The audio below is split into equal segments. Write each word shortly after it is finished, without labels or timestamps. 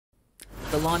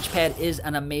The Launchpad is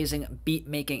an amazing beat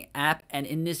making app, and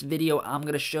in this video I'm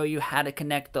going to show you how to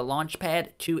connect the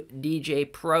Launchpad to Djay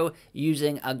Pro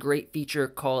using a great feature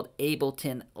called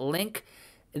Ableton Link.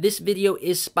 This video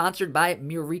is sponsored by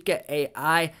Murica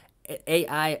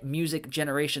AI music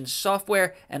generation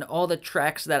software, and all the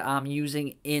tracks that I'm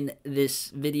using in this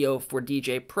video for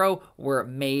Djay Pro were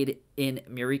made in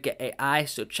Murica AI,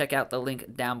 so check out the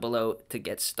link down below to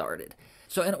get started.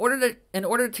 So in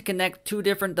order to connect two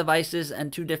different devices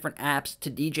and two different apps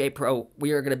to Djay Pro,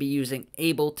 we are going to be using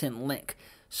Ableton Link.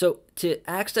 So to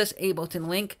access Ableton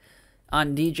Link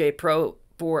on Djay Pro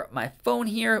for my phone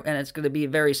here, and it's going to be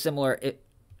very similar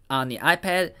on the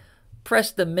iPad,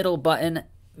 press the middle button,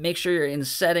 make sure you're in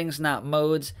settings, not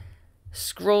modes,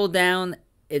 scroll down,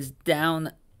 it's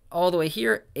down all the way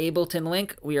here, Ableton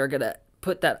Link, we are going to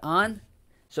put that on.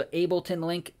 So Ableton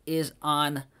Link is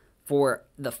on for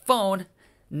the phone.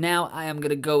 Now I am going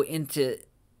to go into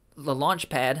the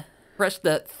Launchpad, press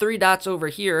the three dots over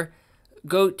here,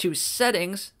 go to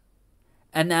settings,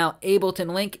 and now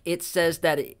Ableton Link, it says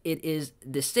that it is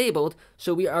disabled,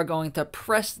 so we are going to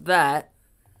press that,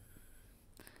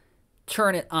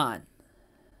 turn it on.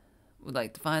 Would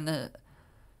like to find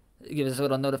give us a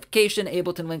little notification.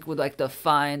 Ableton Link would like to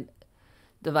find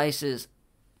devices,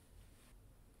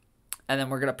 and then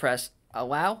we're going to press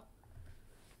allow.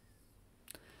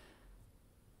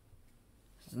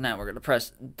 So now we're going to press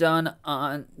done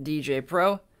on Djay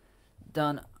Pro,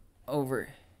 done over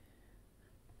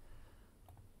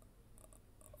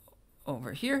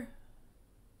here.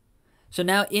 So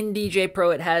now in Djay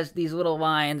Pro it has these little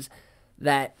lines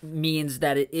that means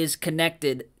that it is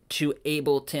connected to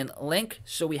Ableton Link.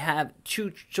 So we have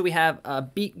a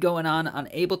beat going on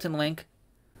Ableton Link.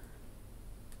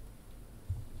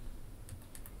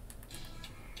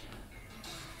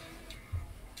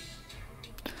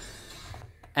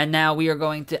 And now we are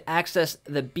going to access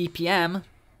the BPM.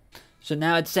 So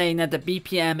now it's saying that the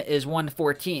BPM is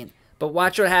 114. But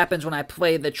watch what happens when I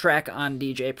play the track on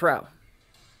Djay Pro.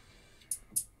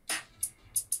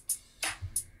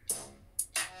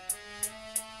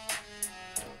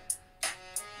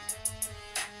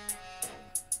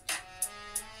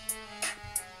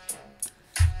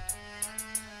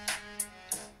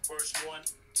 First one,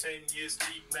 10 years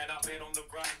deep, man, I've been on the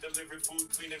grind, delivering food,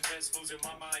 cleaning rents, losing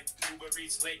my mind. Uber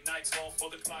Eats, late nights, all for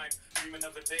the climb. Dreaming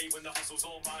of a day when the hustle's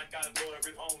all mine. Got a daughter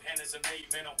at home, Hannah's a maid,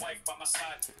 man, a wife by my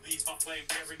side. Leads my flame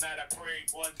every night I pray.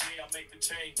 One day I'll make the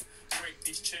change, break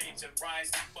these chains and rise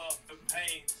above the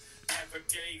pain. Never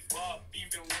gave up,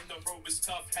 even when the road was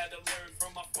tough. Had to learn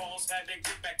from my falls, had to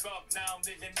get back up. Now I'm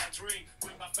living my dream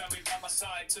with my family by my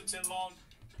side. Took too long.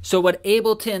 So what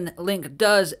Ableton Link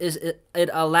does is it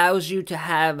allows you to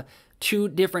have two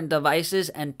different devices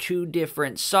and two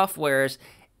different softwares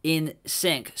in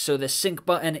sync. So the sync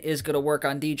button is going to work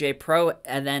on Djay Pro,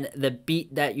 and then the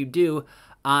beat that you do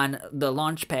on the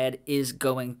Launchpad is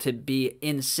going to be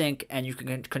in sync, and you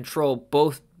can control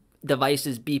both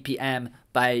devices' BPM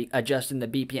by adjusting the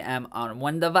BPM on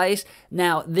one device.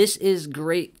 Now, this is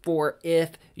great for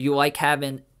if you like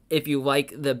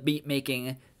the beat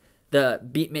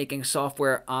making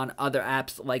software on other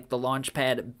apps like the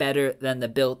Launchpad better than the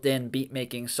built-in beat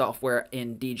making software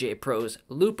in Djay Pro's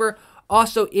Looper.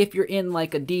 Also, if you're in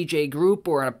like a DJ group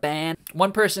or a band,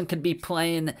 one person could be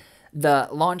playing the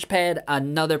Launchpad,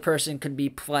 another person could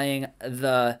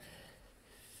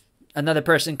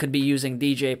be using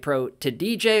Djay Pro to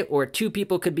DJ, or two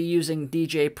people could be using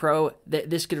Djay Pro.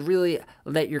 This could really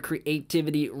let your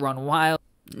creativity run wild.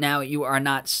 Now you are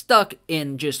not stuck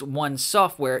in just one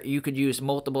software. You could use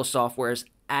multiple softwares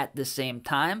at the same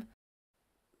time.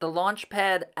 The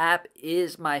Launchpad app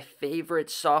is my favorite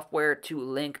software to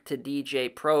link to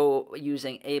Djay Pro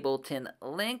using Ableton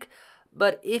Link.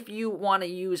 But if you want to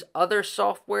use other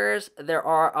softwares, there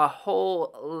are a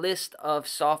whole list of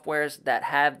softwares that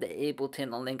have the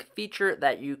Ableton Link feature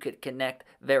that you could connect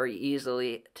very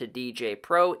easily to Djay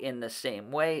Pro in the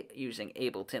same way using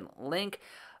Ableton Link.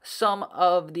 Some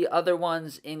of the other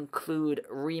ones include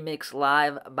Remix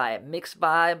Live by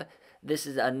MixVibe. This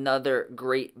is another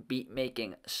great beat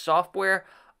making software.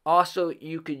 Also,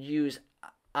 you could use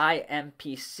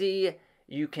IMPC.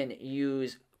 You can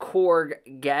use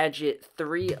Korg Gadget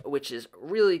 3, which is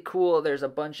really cool. There's a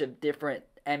bunch of different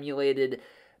emulated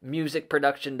music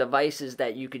production devices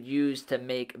that you could use to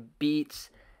make beats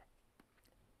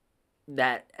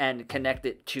and connect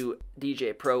it to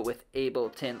Djay Pro with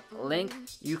Ableton Link.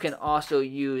 You can also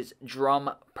use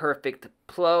Drum Perfect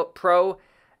Pro,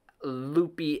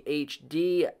 Loopy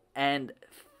HD, and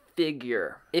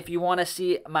Figure. If you want to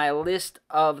see my list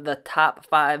of the top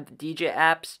 5 DJ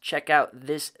apps, check out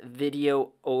this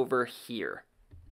video over here.